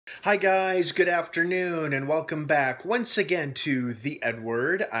Hi guys, good afternoon, and welcome back once again to the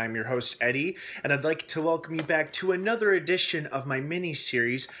EdWord. I'm your host Eddie, and I'd like to welcome you back to another edition of my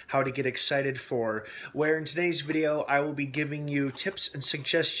mini-series, How to Get Excited For, where in today's video I will be giving you tips and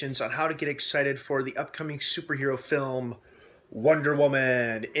suggestions on how to get excited for the upcoming superhero film, Wonder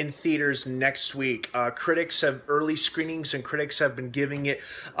Woman, in theaters next week. Critics have early screenings and critics have been giving it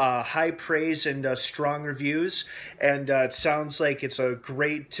high praise and strong reviews, and it sounds like it's a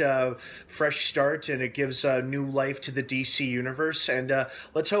great fresh start and it gives new life to the DC universe, and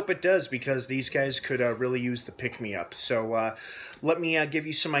let's hope it does, because these guys could really use the pick-me-up. So let me give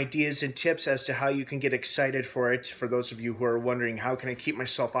you some ideas and tips as to how you can get excited for it. For those of you who are wondering, how can I keep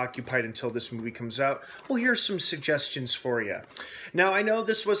myself occupied until this movie comes out? Well, here's some suggestions for you. Now, I know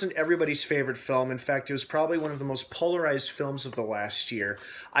this wasn't everybody's favorite film. In fact, it was probably one of the most polarized films of the last year.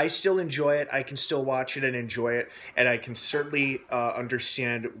 I still enjoy it. I can still watch it and enjoy it, and I can certainly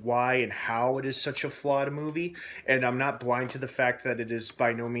understand why and how it is such a flawed movie. And I'm not blind to the fact that it is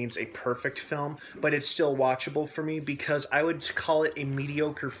by no means a perfect film, but it's still watchable for me because I would call it a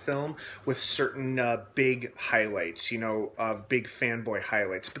mediocre film with certain big highlights, big fanboy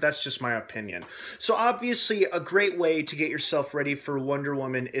highlights, but that's just my opinion. So obviously a great way to get yourself ready for Wonder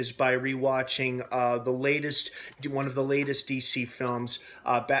Woman is by rewatching one of the latest DC films,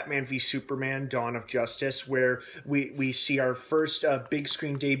 Batman v Superman: Dawn of Justice, where we see our first big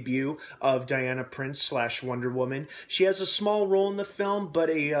screen debut of Diana Prince / Wonder Woman. She has a small role in the film, but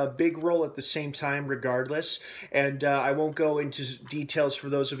a big role at the same time regardless, and I won't go into details for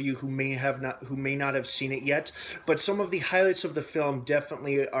those of you who may not have seen it yet, but some of the highlights of the film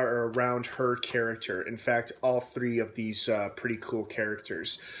definitely are around her character. In fact, all three of these pretty cool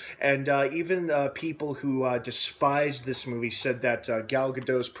characters. And even people who despise this movie said that Gal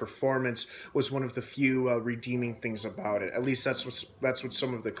Gadot's performance was one of the few redeeming things about it. At least that's what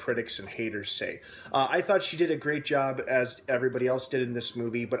some of the critics and haters say. I thought she did a great job, as everybody else did in this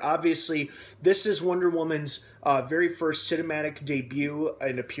movie, but obviously this is Wonder Woman's very first cinematic debut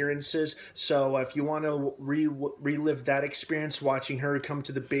and appearances, so if you want to relive that experience, watching her come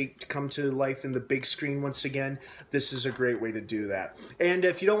to life in the big screen once again, this is a great way to do that. And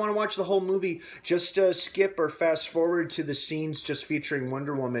if you don't want to watch the whole movie, just skip or fast forward to the scenes just featuring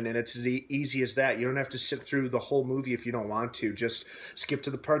Wonder Woman, and it's as easy as that. You don't have to sit through the whole movie if you don't want to. Just skip to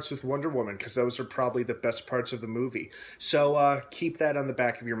the parts with Wonder Woman, because those are probably the best parts of the movie. So keep that on the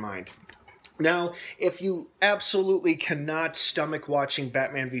back of your mind. Now, if you absolutely cannot stomach watching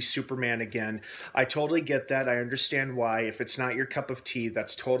Batman v Superman again, I totally get that. I understand why. If it's not your cup of tea,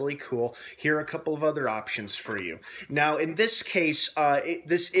 that's totally cool. Here are a couple of other options for you. Now, in this case,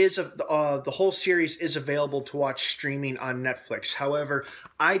 the whole series is available to watch streaming on Netflix. However,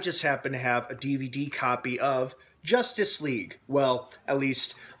 I just happen to have a DVD copy of Justice League. Well, at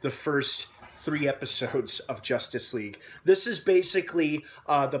least the first 3 episodes of Justice League. This is basically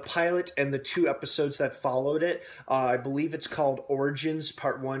the pilot and the 2 episodes that followed it. I believe it's called Origins,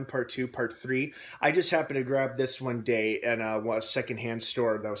 Part 1, Part 2, Part 3. I just happened to grab this one day in a secondhand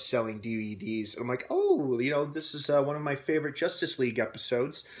store that was selling DVDs. And I'm like, oh, this is one of my favorite Justice League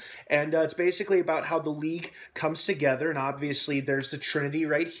episodes. And it's basically about how the League comes together, and obviously there's the Trinity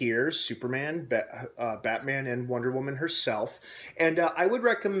right here: Superman, Batman, and Wonder Woman herself. And I would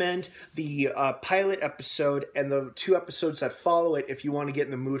recommend the pilot episode and the 2 episodes that follow it if you want to get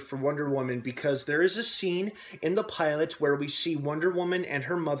in the mood for Wonder Woman, because there is a scene in the pilot where we see Wonder Woman and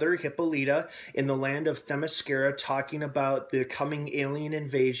her mother, Hippolyta, in the land of Themyscira talking about the coming alien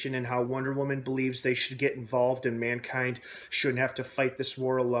invasion and how Wonder Woman believes they should get involved and mankind shouldn't have to fight this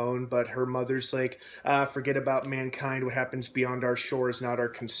war alone. But her mother's like, forget about mankind. What happens beyond our shore is not our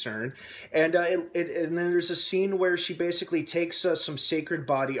concern. And and then there's a scene where she basically takes some sacred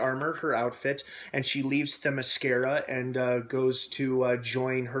body armor, her outfit, and she leaves Themyscira and goes to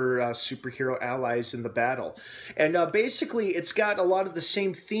join her superhero allies in the battle. And basically, it's got a lot of the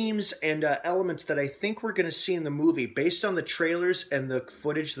same themes and elements that I think we're going to see in the movie. Based on the trailers and the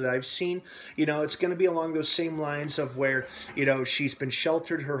footage that I've seen, it's going to be along those same lines of where, she's been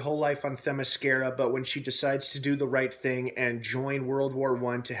sheltered her whole life on Themyscira, but when she decides to do the right thing and join World War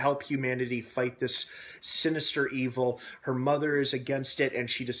I to help humanity fight this sinister evil, her mother is against it and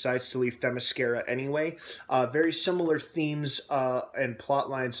she decides to leave Themyscira anyway. Very similar themes and plot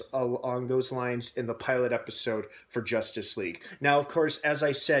lines along those lines in the pilot episode for Justice League. Now, of course, as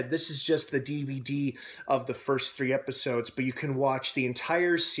I said, this is just the DVD of the first 3 episodes, but you can watch the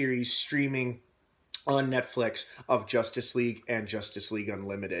entire series streaming on Netflix of Justice League and Justice League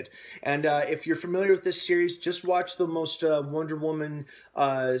Unlimited. And if you're familiar with this series, just watch the most Wonder Woman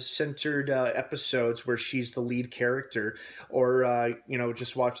centered episodes where she's the lead character, or you know,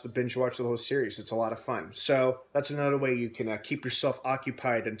 just binge watch the whole series. It's a lot of fun. So that's another way you can keep yourself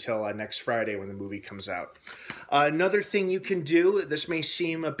occupied until next Friday when the movie comes out. Another thing you can do, this may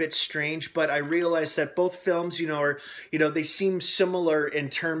seem a bit strange, but I realize that both films, they seem similar in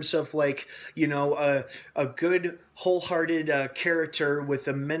terms of, like, a good wholehearted character with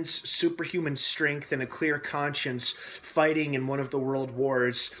immense superhuman strength and a clear conscience fighting in one of the world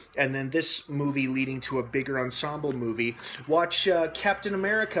wars, and then this movie leading to a bigger ensemble movie. Watch Captain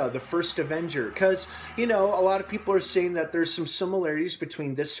America, the First Avenger, because, a lot of people are saying that there's some similarities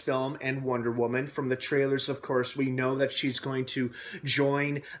between this film and Wonder Woman. From the trailers, of course, we know that she's going to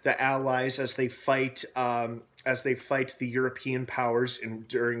join the Allies as they fight the European powers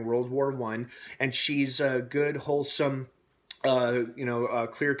during World War I, and she's a good, wholesome,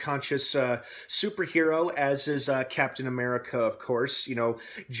 clear conscious superhero, as is Captain America, of course,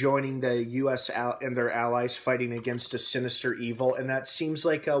 joining the U.S. and their allies fighting against a sinister evil. And that seems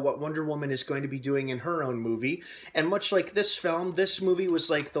like what Wonder Woman is going to be doing in her own movie. And much like this film, this movie was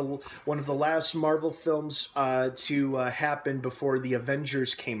like one of the last Marvel films to happen before the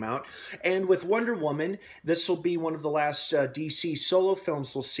Avengers came out. And with Wonder Woman, this will be one of the last DC solo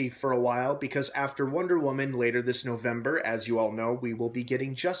films we'll see for a while, because after Wonder Woman, later this November, as you all know, we will be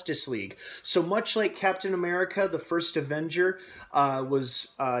getting Justice League. So much like Captain America, the First Avenger,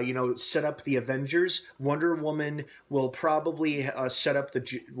 set up the Avengers, Wonder Woman will probably set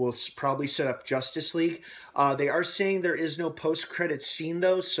up Justice League. They are saying there is no post-credit scene,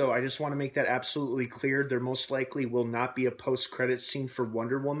 though, so I just want to make that absolutely clear. There most likely will not be a post-credit scene for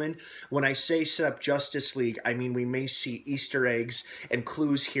Wonder Woman. When I say set up Justice League, I mean we may see Easter eggs and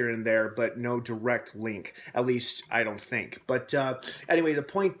clues here and there, but no direct link. At least, I don't think. But anyway, the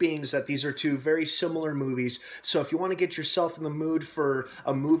point being is that these are two very similar movies, so if you want to get yourself in the mood for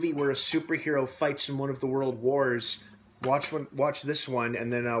a movie where a superhero fights in one of the world wars, watch this one,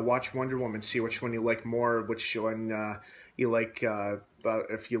 and then watch Wonder Woman, see which one you like more, which one you like,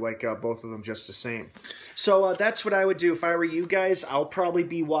 if you like both of them just the same. So that's what I would do if I were you guys. I'll probably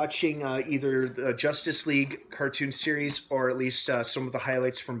be watching either the Justice League cartoon series, or at least some of the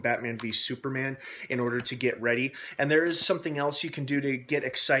highlights from Batman v Superman in order to get ready. And there is something else you can do to get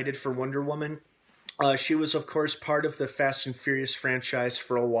excited for Wonder Woman. She was, of course, part of the Fast and Furious franchise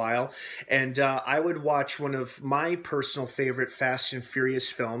for a while, and I would watch one of my personal favorite Fast and Furious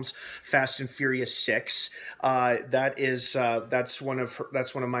films, Fast and Furious 6. That's one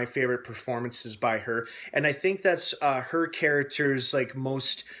of my favorite performances by her, and I think that's her character's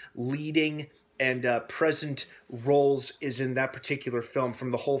most leading and present roles is in that particular film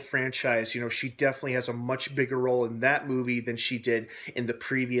from the whole franchise. She definitely has a much bigger role in that movie than she did in the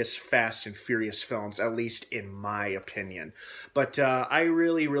previous Fast and Furious films, at least in my opinion. But I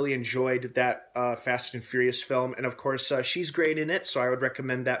really, really enjoyed that Fast and Furious film, and of course she's great in it, so I would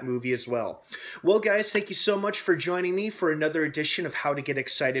recommend that movie as well. Well, guys, thank you so much for joining me for another edition of How to Get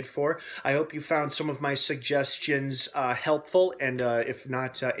Excited For. I hope you found some of my suggestions helpful, and if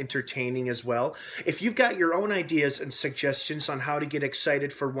not, entertaining as well. If you've got your own ideas and suggestions on how to get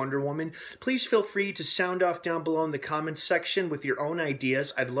excited for Wonder Woman, please feel free to sound off down below in the comments section with your own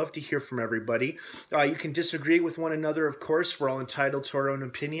ideas. I'd love to hear from everybody. You can disagree with one another, of course. We're all entitled to our own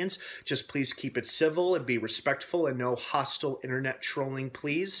opinions. Just please keep it civil and be respectful, and no hostile internet trolling,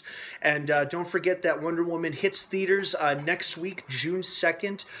 please. And don't forget that Wonder Woman hits theaters next week, June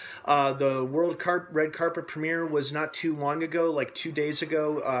 2nd. The red carpet premiere was not too long ago, like 2 days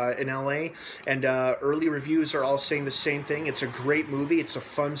ago in LA, and early reviews are all saying the same thing. It's a great movie. It's a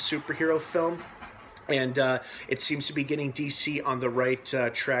fun superhero film, and it seems to be getting DC on the right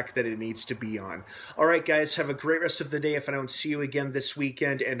track that it needs to be on. All right, guys, have a great rest of the day if I don't see you again this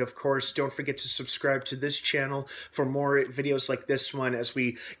weekend. And, of course, don't forget to subscribe to this channel for more videos like this one as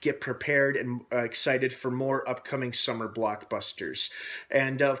we get prepared and excited for more upcoming summer blockbusters.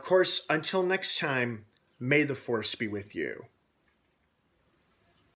 And, of course, until next time, may the Force be with you.